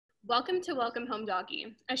Welcome to Welcome Home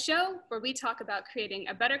Doggy, a show where we talk about creating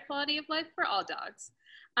a better quality of life for all dogs.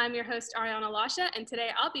 I'm your host, Ariana Lasha, and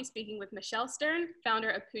today I'll be speaking with Michelle Stern,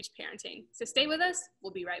 founder of Pooch Parenting. So stay with us,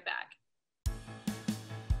 we'll be right back.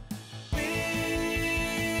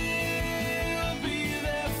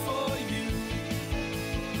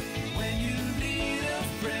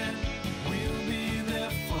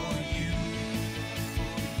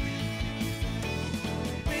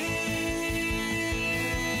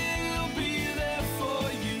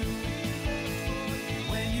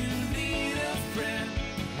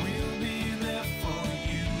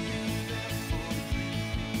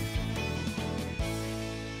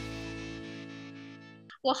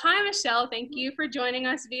 Well, hi, Michelle. Thank you for joining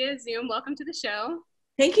us via Zoom. Welcome to the show.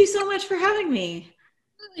 Thank you so much for having me.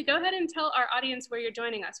 Go ahead and tell our audience where you're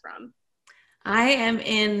joining us from. I am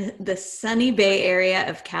in the sunny Bay Area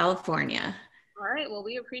of California. All right. Well,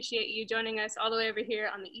 we appreciate you joining us all the way over here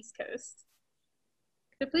on the East Coast.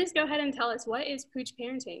 So please go ahead and tell us, what is Pooch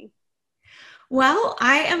Parenting? Well,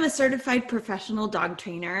 I am a certified professional dog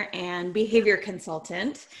trainer and behavior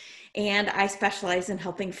consultant, and I specialize in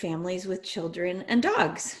helping families with children and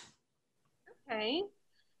dogs. Okay.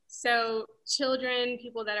 So children,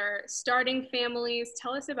 people that are starting families,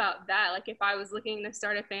 tell us about that. Like if I was looking to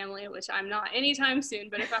start a family, which I'm not anytime soon,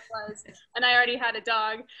 but if I was and I already had a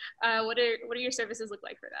dog, what do your services look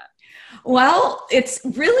like for that? Well, it's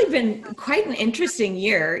really been quite an interesting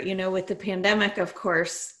year, with the pandemic, of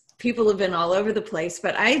course. People have been all over the place,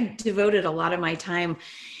 but I devoted a lot of my time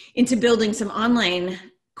into building some online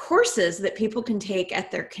courses that people can take at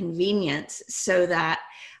their convenience so that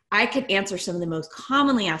I could answer some of the most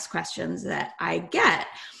commonly asked questions that I get.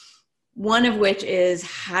 One of which is,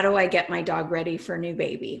 how do I get my dog ready for new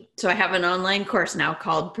baby? So I have an online course now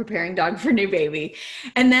called Preparing Dog for New Baby.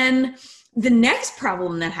 And then the next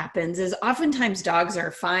problem that happens is oftentimes dogs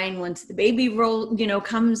are fine once the baby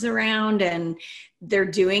comes around and they're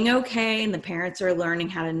doing okay. And the parents are learning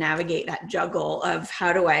how to navigate that juggle of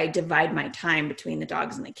how do I divide my time between the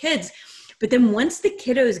dogs and the kids. But then once the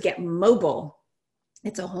kiddos get mobile,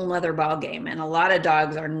 it's a whole nother ball game. And a lot of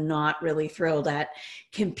dogs are not really thrilled at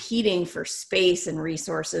competing for space and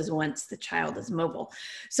resources once the child is mobile.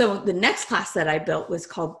 So the next class that I built was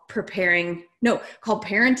called Parenting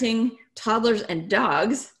Toddlers and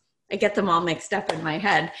Dogs. I get them all mixed up in my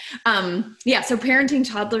head. So Parenting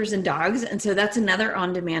Toddlers and Dogs. And so that's another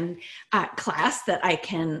on-demand class that I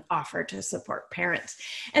can offer to support parents.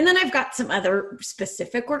 And then I've got some other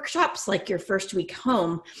specific workshops like your first week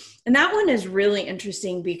home. And that one is really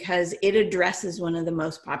interesting because it addresses one of the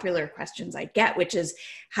most popular questions I get, which is,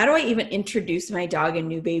 how do I even introduce my dog and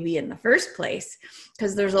new baby in the first place?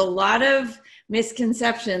 Because there's a lot of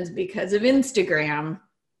misconceptions because of Instagram.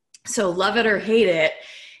 So love it or hate it,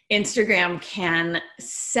 Instagram can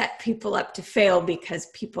set people up to fail because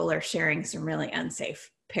people are sharing some really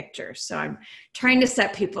unsafe pictures. So I'm trying to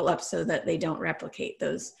set people up so that they don't replicate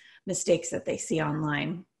those mistakes that they see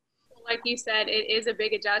online. Like you said, it is a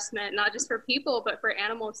big adjustment, not just for people, but for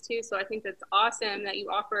animals too. So I think that's awesome that you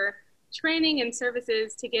offer training and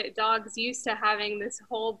services to get dogs used to having this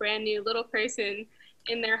whole brand new little person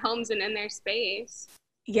in their homes and in their space.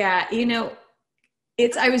 Yeah,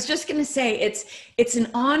 I was just going to say it's an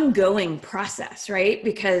ongoing process, right?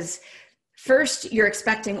 Because first you're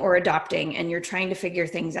expecting or adopting and you're trying to figure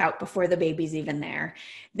things out before the baby's even there.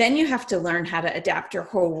 Then you have to learn how to adapt your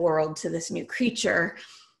whole world to this new creature.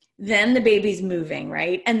 Then the baby's moving,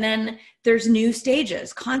 right? And then there's new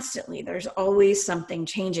stages constantly. There's always something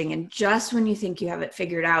changing. And just when you think you have it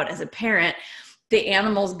figured out as a parent, the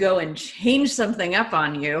animals go and change something up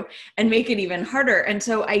on you and make it even harder. And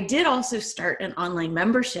so I did also start an online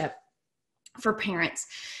membership for parents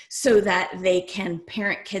so that they can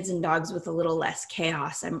parent kids and dogs with a little less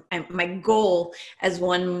chaos. My goal as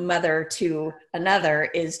one mother to another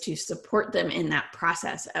is to support them in that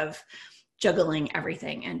process of juggling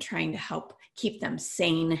everything and trying to help keep them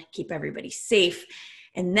sane, keep everybody safe.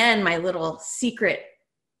 And then my little secret,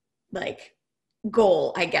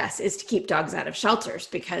 goal, I guess, is to keep dogs out of shelters,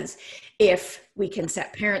 because if we can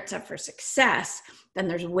set parents up for success, then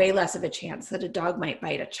there's way less of a chance that a dog might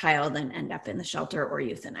bite a child and end up in the shelter or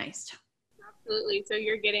euthanized. Absolutely. So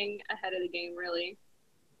you're getting ahead of the game, really.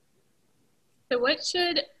 So what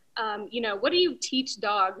should, what do you teach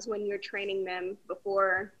dogs when you're training them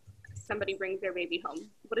before somebody brings their baby home?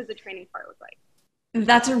 What does the training part look like?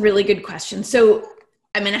 That's a really good question. So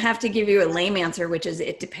I'm going to have to give you a lame answer, which is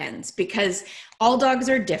it depends, because all dogs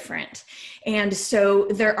are different. And so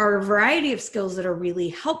there are a variety of skills that are really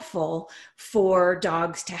helpful for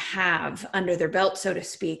dogs to have under their belt, so to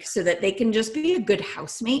speak, so that they can just be a good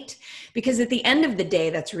housemate. Because at the end of the day,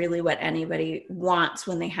 that's really what anybody wants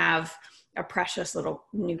when they have a precious little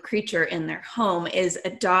new creature in their home, is a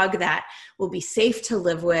dog that will be safe to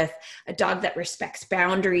live with, a dog that respects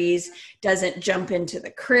boundaries, doesn't jump into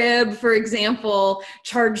the crib, for example,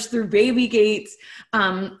 charge through baby gates.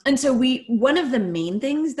 And so one of the main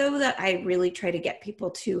things though, that I really try to get people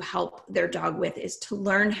to help their dog with is to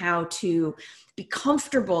learn how to be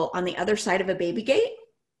comfortable on the other side of a baby gate,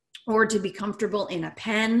 or to be comfortable in a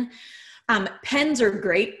pen. Pens are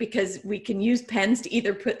great because we can use pens to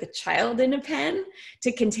either put the child in a pen to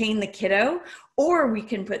contain the kiddo, or we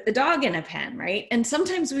can put the dog in a pen, right? And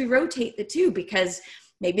sometimes we rotate the two because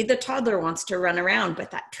maybe the toddler wants to run around, but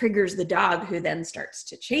that triggers the dog, who then starts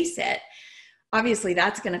to chase it. Obviously,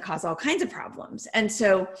 that's going to cause all kinds of problems. And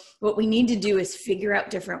so what we need to do is figure out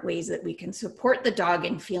different ways that we can support the dog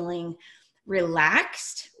in feeling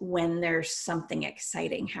relaxed when there's something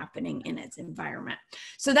exciting happening in its environment.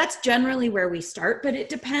 So that's generally where we start, but it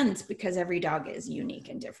depends because every dog is unique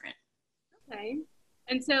and different. Okay.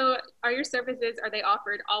 And so are your services, are they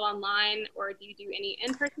offered all online, or do you do any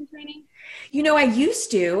in-person training? You know, I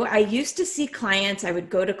used to see clients. I would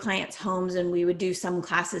go to clients' homes and we would do some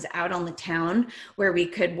classes out on the town where we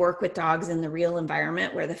could work with dogs in the real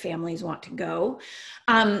environment where the families want to go.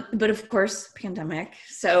 But of course, pandemic.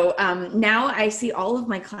 So now I see all of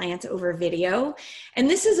my clients over video. And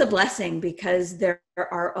this is a blessing because there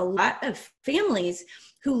are a lot of families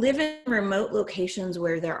who live in remote locations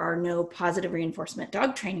where there are no positive reinforcement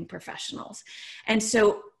dog training professionals. And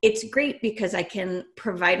so it's great because I can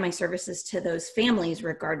provide my services to those families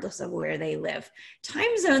regardless of where they live.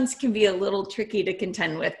 Time zones can be a little tricky to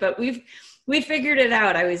contend with, but we figured it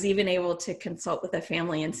out. I was even able to consult with a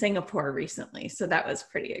family in Singapore recently. So that was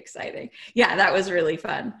pretty exciting. Yeah, that was really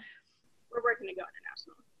fun. We're working to go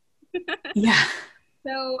international. Yeah.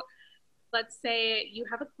 So let's say you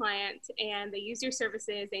have a client and they use your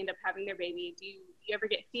services, they end up having their baby. Do you ever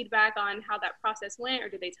get feedback on how that process went, or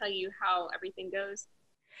do they tell you how everything goes?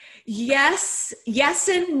 Yes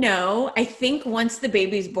and no. I think once the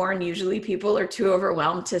baby's born, usually people are too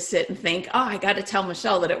overwhelmed to sit and think, oh, I got to tell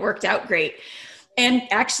Michelle that it worked out great. And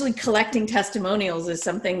actually collecting testimonials is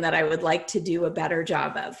something that I would like to do a better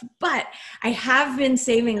job of. But I have been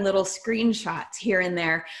saving little screenshots here and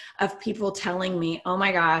there of people telling me, oh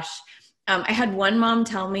my gosh, I had one mom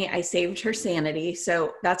tell me I saved her sanity.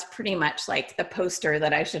 So that's pretty much like the poster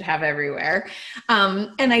that I should have everywhere.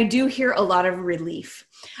 And I do hear a lot of relief.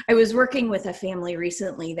 I was working with a family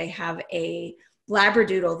recently. They have a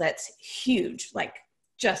Labradoodle that's huge, like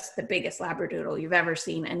just the biggest Labradoodle you've ever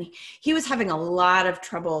seen. And he was having a lot of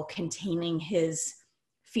trouble containing his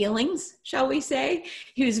feelings, shall we say.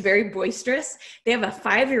 He was very boisterous. They have a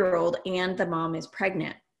 5-year-old and the mom is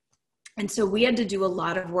pregnant. And so we had to do a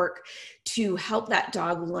lot of work to help that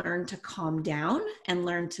dog learn to calm down and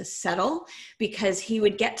learn to settle, because he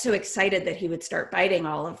would get so excited that he would start biting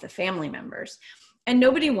all of the family members. And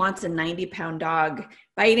nobody wants a 90-pound dog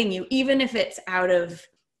biting you, even if it's out of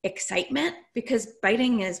excitement, because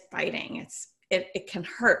biting is biting. It can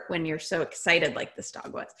hurt when you're so excited like this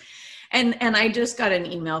dog was. And I just got an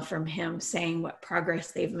email from him saying what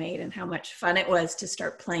progress they've made and how much fun it was to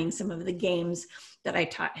start playing some of the games that I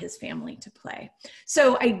taught his family to play.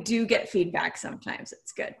 So I do get feedback sometimes.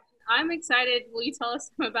 It's good. I'm excited. Will you tell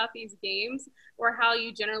us some about these games, or how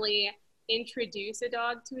you generally introduce a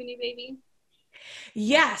dog to a new baby?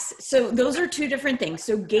 Yes. So those are two different things.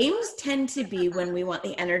 So games tend to be when we want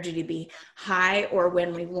the energy to be high, or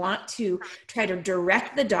when we want to try to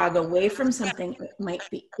direct the dog away from something it might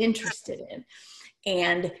be interested in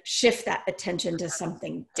and shift that attention to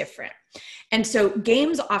something different. And so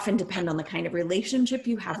games often depend on the kind of relationship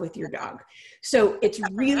you have with your dog. So it's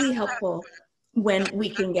really helpful when we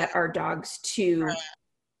can get our dogs to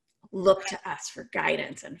look to us for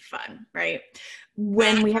guidance and fun, right?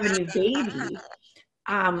 When we have a new baby,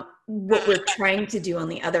 what we're trying to do on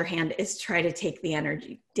the other hand is try to take the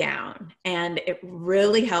energy down. And it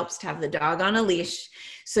really helps to have the dog on a leash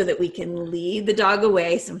so that we can lead the dog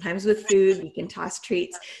away. Sometimes with food, we can toss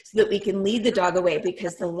treats so that we can lead the dog away,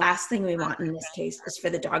 because the last thing we want in this case is for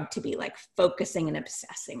the dog to be like focusing and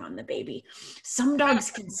obsessing on the baby. Some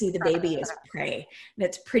dogs can see the baby as prey, and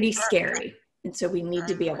it's pretty scary. And so we need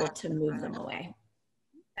to be able to move them away.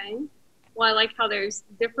 Okay. Well, I like how there's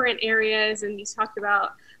different areas, and you talked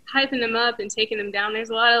about hyping them up and taking them down. There's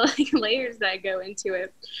a lot of like layers that go into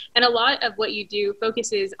it, and a lot of what you do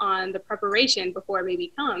focuses on the preparation before a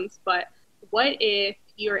baby comes. But what if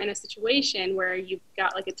you're in a situation where you've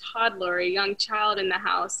got like a toddler or a young child in the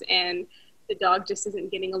house, and the dog just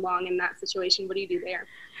isn't getting along in that situation? What do you do there?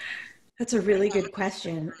 That's a really good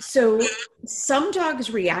question. So some dogs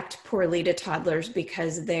react poorly to toddlers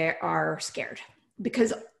because they are scared.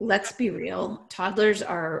 Because let's be real, toddlers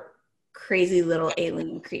are crazy little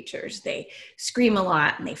alien creatures. They scream a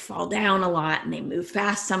lot and they fall down a lot and they move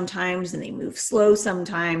fast sometimes and they move slow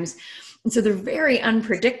sometimes. And so they're very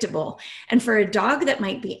unpredictable. And for a dog that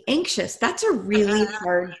might be anxious, that's a really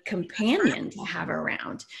hard companion to have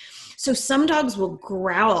around. So some dogs will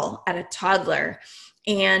growl at a toddler,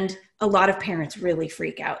 and a lot of parents really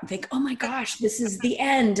freak out and think, oh my gosh, this is the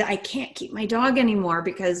end. I can't keep my dog anymore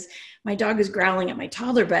because my dog is growling at my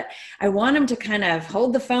toddler. But I want them to kind of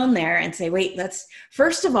hold the phone there and say, wait, let's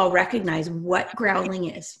first of all recognize what growling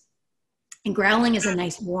is. And growling is a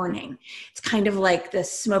nice warning. It's kind of like the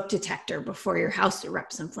smoke detector before your house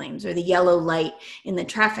erupts in flames, or the yellow light in the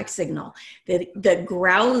traffic signal. The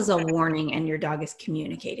growl is a warning and your dog is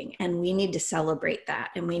communicating. And we need to celebrate that.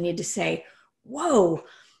 And we need to say, whoa,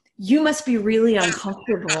 you must be really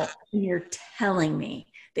uncomfortable. And you're telling me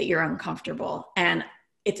that you're uncomfortable. And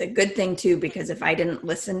it's a good thing too, because if I didn't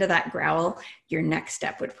listen to that growl, your next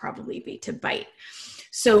step would probably be to bite.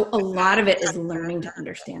 So a lot of it is learning to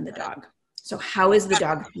understand the dog. So how is the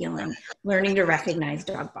dog feeling? Learning to recognize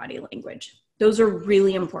dog body language. Those are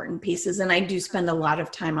really important pieces. And I do spend a lot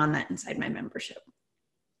of time on that inside my membership.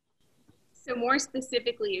 So more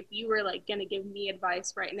specifically, if you were like going to give me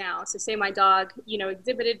advice right now, so say my dog, you know,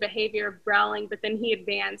 exhibited behavior of growling, but then he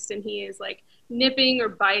advanced and he is like nipping or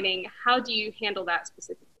biting, how do you handle that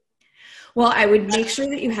specifically? Well, I would make sure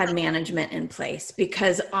that you had management in place,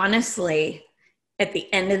 because honestly, at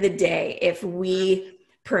the end of the day, if we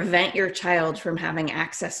prevent your child from having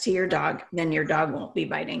access to your dog, then your dog won't be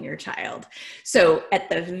biting your child. So at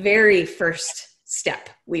the very first step,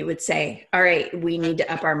 we would say, all right, we need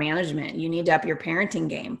to up our management. You need to up your parenting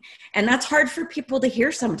game. And that's hard for people to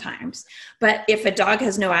hear sometimes. But if a dog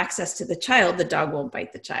has no access to the child, the dog won't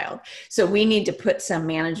bite the child. So we need to put some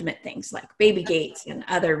management things like baby gates and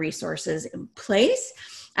other resources in place.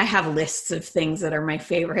 I have lists of things that are my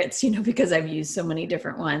favorites, you know, because I've used so many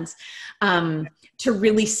different ones, to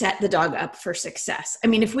really set the dog up for success. I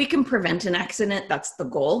mean, if we can prevent an accident, that's the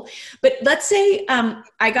goal. But let's say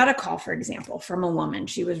I got a call, for example, from a woman.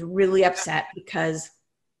 She was really upset because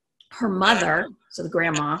her mother, so the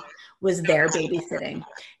grandma, was there babysitting,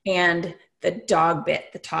 and the dog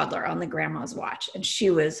bit the toddler on the grandma's watch. And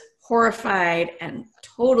she was horrified and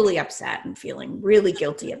totally upset and feeling really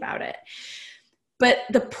guilty about it. But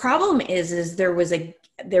the problem is there was a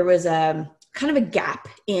kind of a gap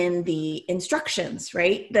in the instructions,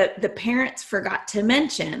 right? The parents forgot to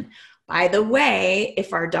mention, by the way,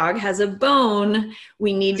 if our dog has a bone,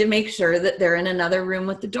 we need to make sure that they're in another room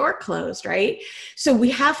with the door closed, right? So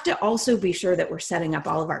we have to also be sure that we're setting up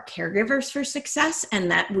all of our caregivers for success,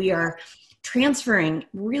 and that we are transferring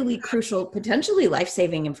really crucial, potentially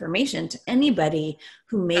life-saving information to anybody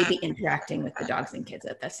who may be interacting with the dogs and kids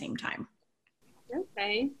at the same time.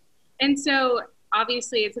 Okay. And so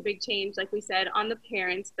obviously it's a big change, like we said, on the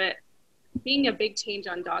parents, but being a big change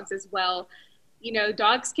on dogs as well. You know,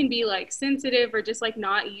 dogs can be like sensitive or just like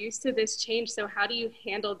not used to this change. So how do you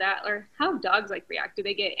handle that? Or how do dogs like react? Do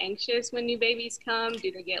they get anxious when new babies come?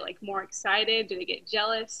 Do they get like more excited? Do they get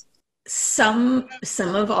jealous? Some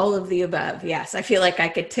of all of the above. Yes. I feel like I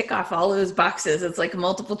could tick off all those boxes. It's like a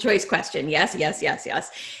multiple choice question. Yes, yes, yes, yes.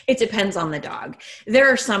 It depends on the dog.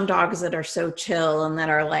 There are some dogs that are so chill and that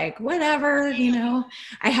are like, whatever, you know.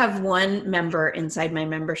 I have one member inside my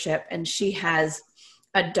membership, and she has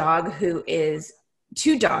a dog who is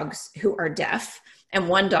two dogs who are deaf. And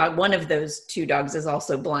one of those two dogs is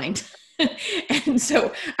also blind. And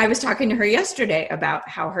so I was talking to her yesterday about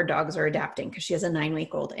how her dogs are adapting, because she has a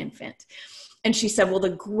 9-week-old infant. And she said, well,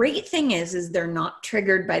 the great thing is they're not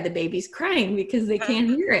triggered by the baby's crying because they can't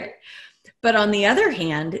hear it. But on the other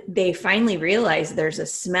hand, they finally realize there's a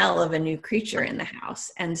smell of a new creature in the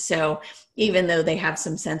house. And so even though they have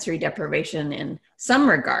some sensory deprivation in some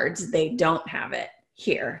regards, they don't have it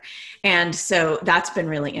here. And so that's been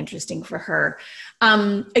really interesting for her.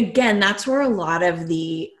 Again, that's where a lot of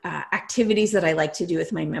the activities that I like to do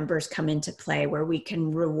with my members come into play, where we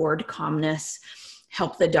can reward calmness,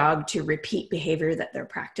 help the dog to repeat behavior that they're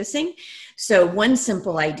practicing. So one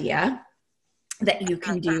simple idea that you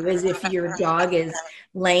can do is, if your dog is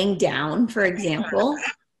laying down, for example,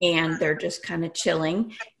 and they're just kind of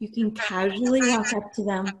chilling, you can casually walk up to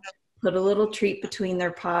them, put a little treat between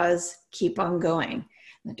their paws, keep on going.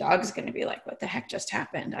 The dog's going to be like, what the heck just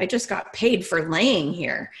happened? I just got paid for laying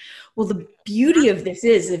here. Well, the beauty of this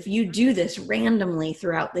is if you do this randomly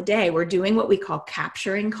throughout the day, we're doing what we call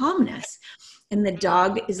capturing calmness. And the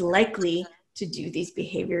dog is likely to do these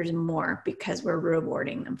behaviors more because we're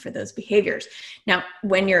rewarding them for those behaviors. Now,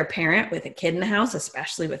 when you're a parent with a kid in the house,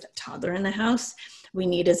 especially with a toddler in the house, we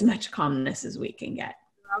need as much calmness as we can get.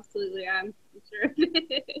 Absolutely, I'm sure.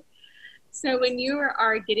 So when you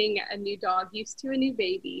are getting a new dog used to a new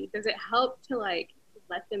baby, does it help to like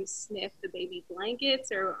let them sniff the baby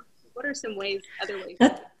blankets, or what are some ways, other ways?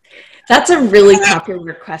 That's a really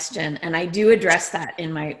popular question. And I do address that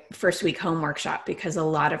in my first week home workshop because a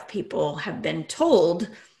lot of people have been told,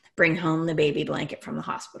 bring home the baby blanket from the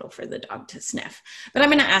hospital for the dog to sniff. But I'm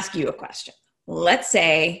going to ask you a question. Let's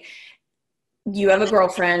say you have a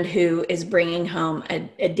girlfriend who is bringing home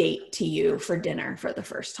a date to you for dinner for the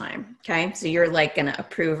first time. Okay. So you're like going to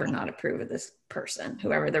approve or not approve of this person,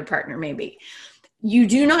 whoever their partner may be. You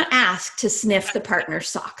do not ask to sniff the partner's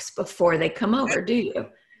socks before they come over, do you?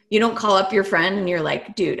 You don't call up your friend and you're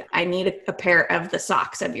like, dude, I need a pair of the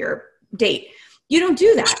socks of your date. You don't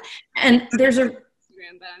do that. And there's a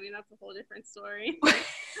but I mean, that's a whole different story.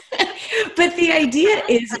 But the idea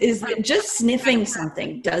is that just sniffing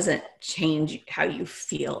something doesn't change how you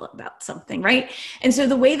feel about something, right? And so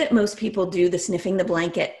the way that most people do the sniffing the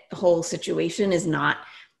blanket whole situation is not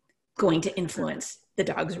going to influence the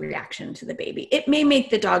dog's reaction to the baby. It may make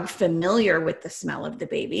the dog familiar with the smell of the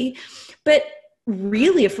baby, but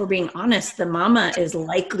really, if we're being honest, the mama is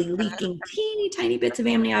likely leaking teeny tiny bits of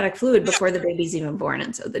amniotic fluid before the baby's even born.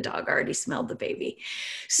 And so the dog already smelled the baby.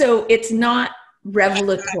 So it's not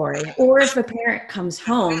revelatory. Or if a parent comes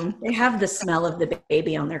home, they have the smell of the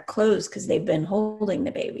baby on their clothes because they've been holding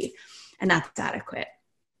the baby, and that's adequate.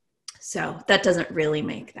 So that doesn't really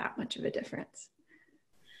make that much of a difference.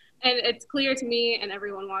 And it's clear to me and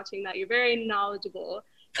everyone watching that you're very knowledgeable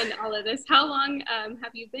in all of this. How long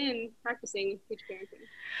have you been practicing Pooch parenting?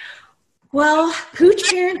 Well, Pooch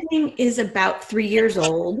parenting is about 3 years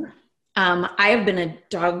old. I have been a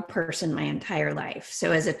dog person my entire life.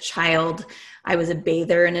 So as a child, I was a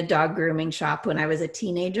bather in a dog grooming shop when I was a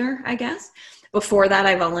teenager, I guess. Before that,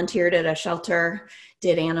 I volunteered at a shelter,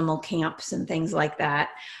 did animal camps and things like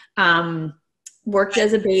that. Worked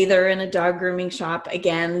as a bather in a dog grooming shop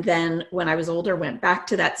again. Then when I was older, went back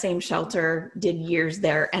to that same shelter, did years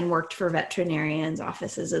there, and worked for veterinarians'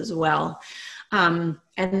 offices as well. And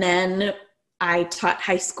then I taught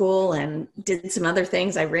high school and did some other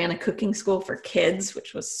things. I ran a cooking school for kids,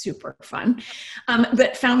 which was super fun,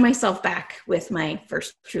 but found myself back with my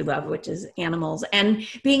first true love, which is animals, and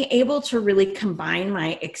being able to really combine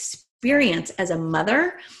my experience as a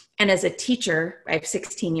mother and as a teacher. I have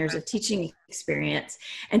 16 years of teaching experience,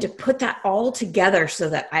 and to put that all together so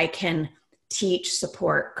that I can teach,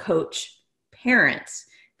 support, coach parents,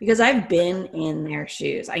 because I've been in their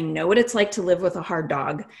shoes. I know what it's like to live with a hard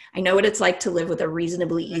dog. I know what it's like to live with a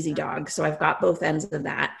reasonably easy dog. So I've got both ends of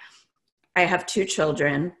that. I have 2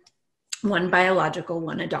 children, one biological,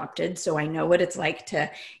 one adopted. So I know what it's like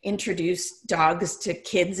to introduce dogs to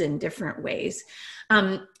kids in different ways.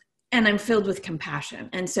 And I'm filled with compassion.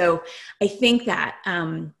 And so I think that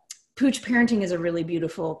Pooch parenting is a really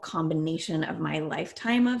beautiful combination of my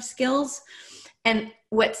lifetime of skills. And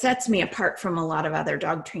what sets me apart from a lot of other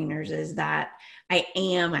dog trainers is that I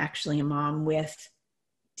am actually a mom with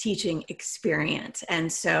teaching experience.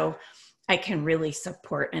 And so I can really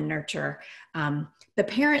support and nurture the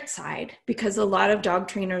parent side, because a lot of dog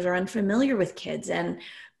trainers are unfamiliar with kids and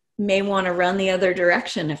may want to run the other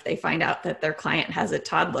direction if they find out that their client has a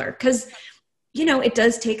toddler. Because, you know, it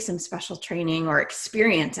does take some special training or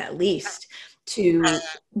experience at least to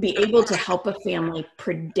be able to help a family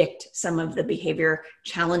predict some of the behavior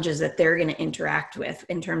challenges that they're going to interact with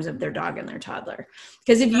in terms of their dog and their toddler.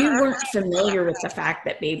 Because if you weren't familiar with the fact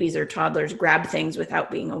that babies or toddlers grab things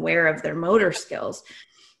without being aware of their motor skills,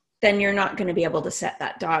 then you're not going to be able to set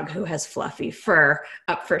that dog who has fluffy fur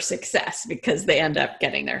up for success, because they end up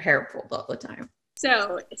getting their hair pulled all the time.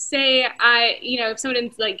 So say if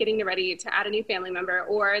someone's like getting ready to add a new family member,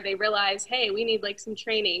 or they realize, hey, we need like some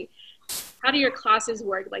training. How do your classes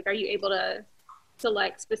work? Like, are you able to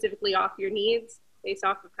select specifically off your needs based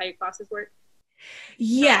off of how your classes work?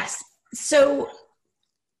 Yes. So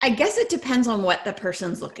I guess it depends on what the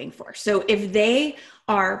person's looking for. So if they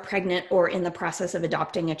are pregnant or in the process of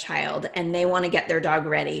adopting a child and they want to get their dog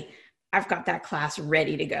ready, I've got that class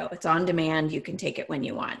ready to go. It's on demand. You can take it when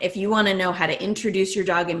you want. If you want to know how to introduce your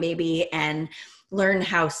dog and baby and learn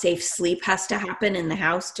how safe sleep has to happen in the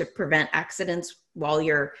house to prevent accidents while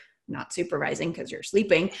you're not supervising because you're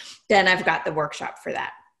sleeping, then I've got the workshop for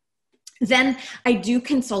that. Then I do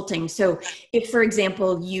consulting. So if, for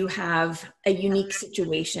example, you have a unique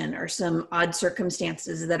situation or some odd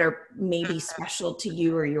circumstances that are maybe special to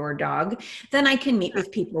you or your dog, then I can meet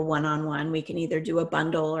with people one-on-one. We can either do a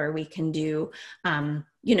bundle or we can do, a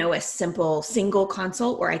simple single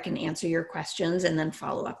consult where I can answer your questions and then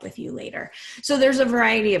follow up with you later. So there's a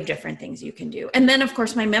variety of different things you can do. And then, of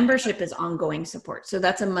course, my membership is ongoing support. So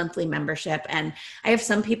that's a monthly membership. And I have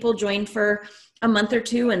some people join for a month or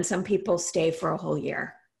two, and some people stay for a whole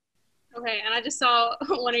year. Okay, and I just saw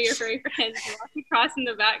one of your furry friends walk across in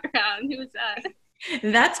the background. Who was that?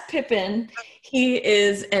 That's Pippin. He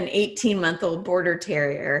is an 18-month-old border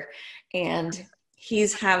terrier, and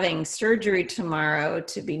he's having surgery tomorrow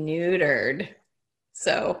to be neutered.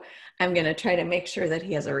 So I'm going to try to make sure that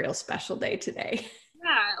he has a real special day today.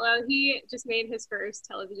 Yeah, well, he just made his first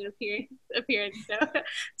television appearance, so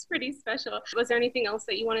it's pretty special. Was there anything else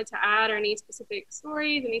that you wanted to add, or any specific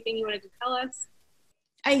stories, anything you wanted to tell us?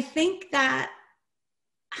 I think that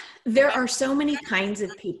there are so many kinds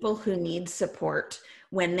of people who need support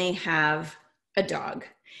when they have a dog.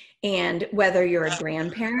 And whether you're a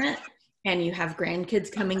grandparent and you have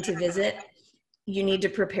grandkids coming to visit, you need to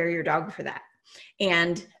prepare your dog for that.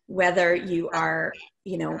 And whether you are,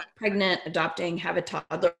 pregnant, adopting, have a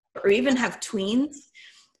toddler, or even have tweens,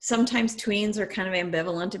 sometimes tweens are kind of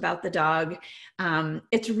ambivalent about the dog.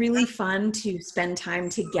 It's really fun to spend time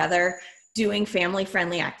together doing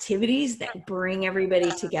family-friendly activities that bring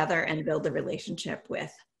everybody together and build a relationship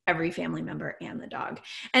with every family member and the dog.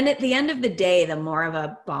 And at the end of the day, the more of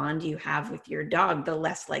a bond you have with your dog, the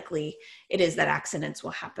less likely it is that accidents will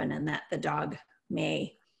happen and that the dog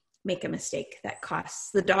may make a mistake that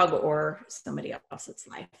costs the dog or somebody else its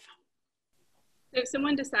life. So if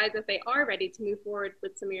someone decides that they are ready to move forward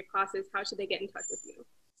with some of your classes, how should they get in touch with you?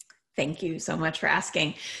 Thank you so much for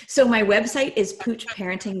asking. So my website is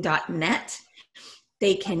poochparenting.net.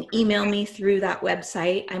 They can email me through that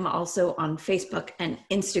website. I'm also on Facebook and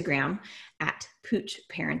Instagram at Pooch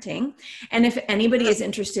Parenting. And if anybody is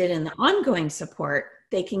interested in the ongoing support,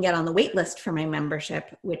 they can get on the wait list for my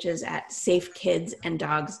membership, which is at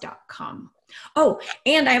safekidsanddogs.com. Oh,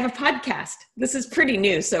 and I have a podcast. This is pretty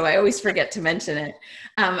new, so I always forget to mention it.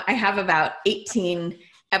 I have about 18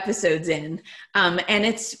 episodes in, and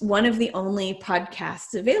it's one of the only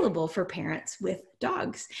podcasts available for parents with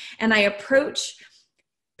dogs. And I approach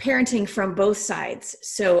parenting from both sides.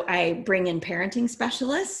 So I bring in parenting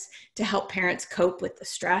specialists to help parents cope with the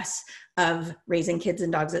stress of raising kids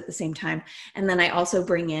and dogs at the same time. And then I also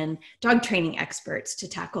bring in dog training experts to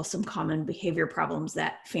tackle some common behavior problems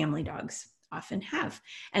that family dogs often have.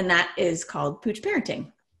 And that is called Pooch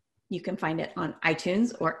Parenting. You can find it on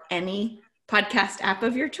iTunes or any podcast app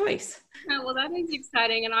of your choice. Well, that is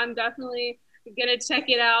exciting, and I'm definitely gonna check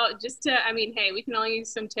it out just to, hey, we can all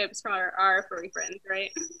use some tips from our furry friends,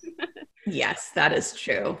 right? Yes, that is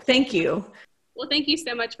true. Thank you. Well, thank you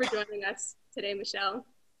so much for joining us today, Michelle.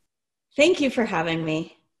 Thank you for having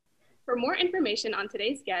me. For more information on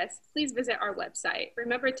today's guest, please visit our website.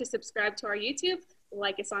 Remember to subscribe to our YouTube,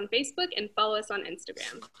 like us on Facebook, and follow us on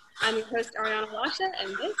Instagram. I'm your host, Ariana Lasha,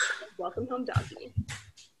 and this is Welcome Home Doggy.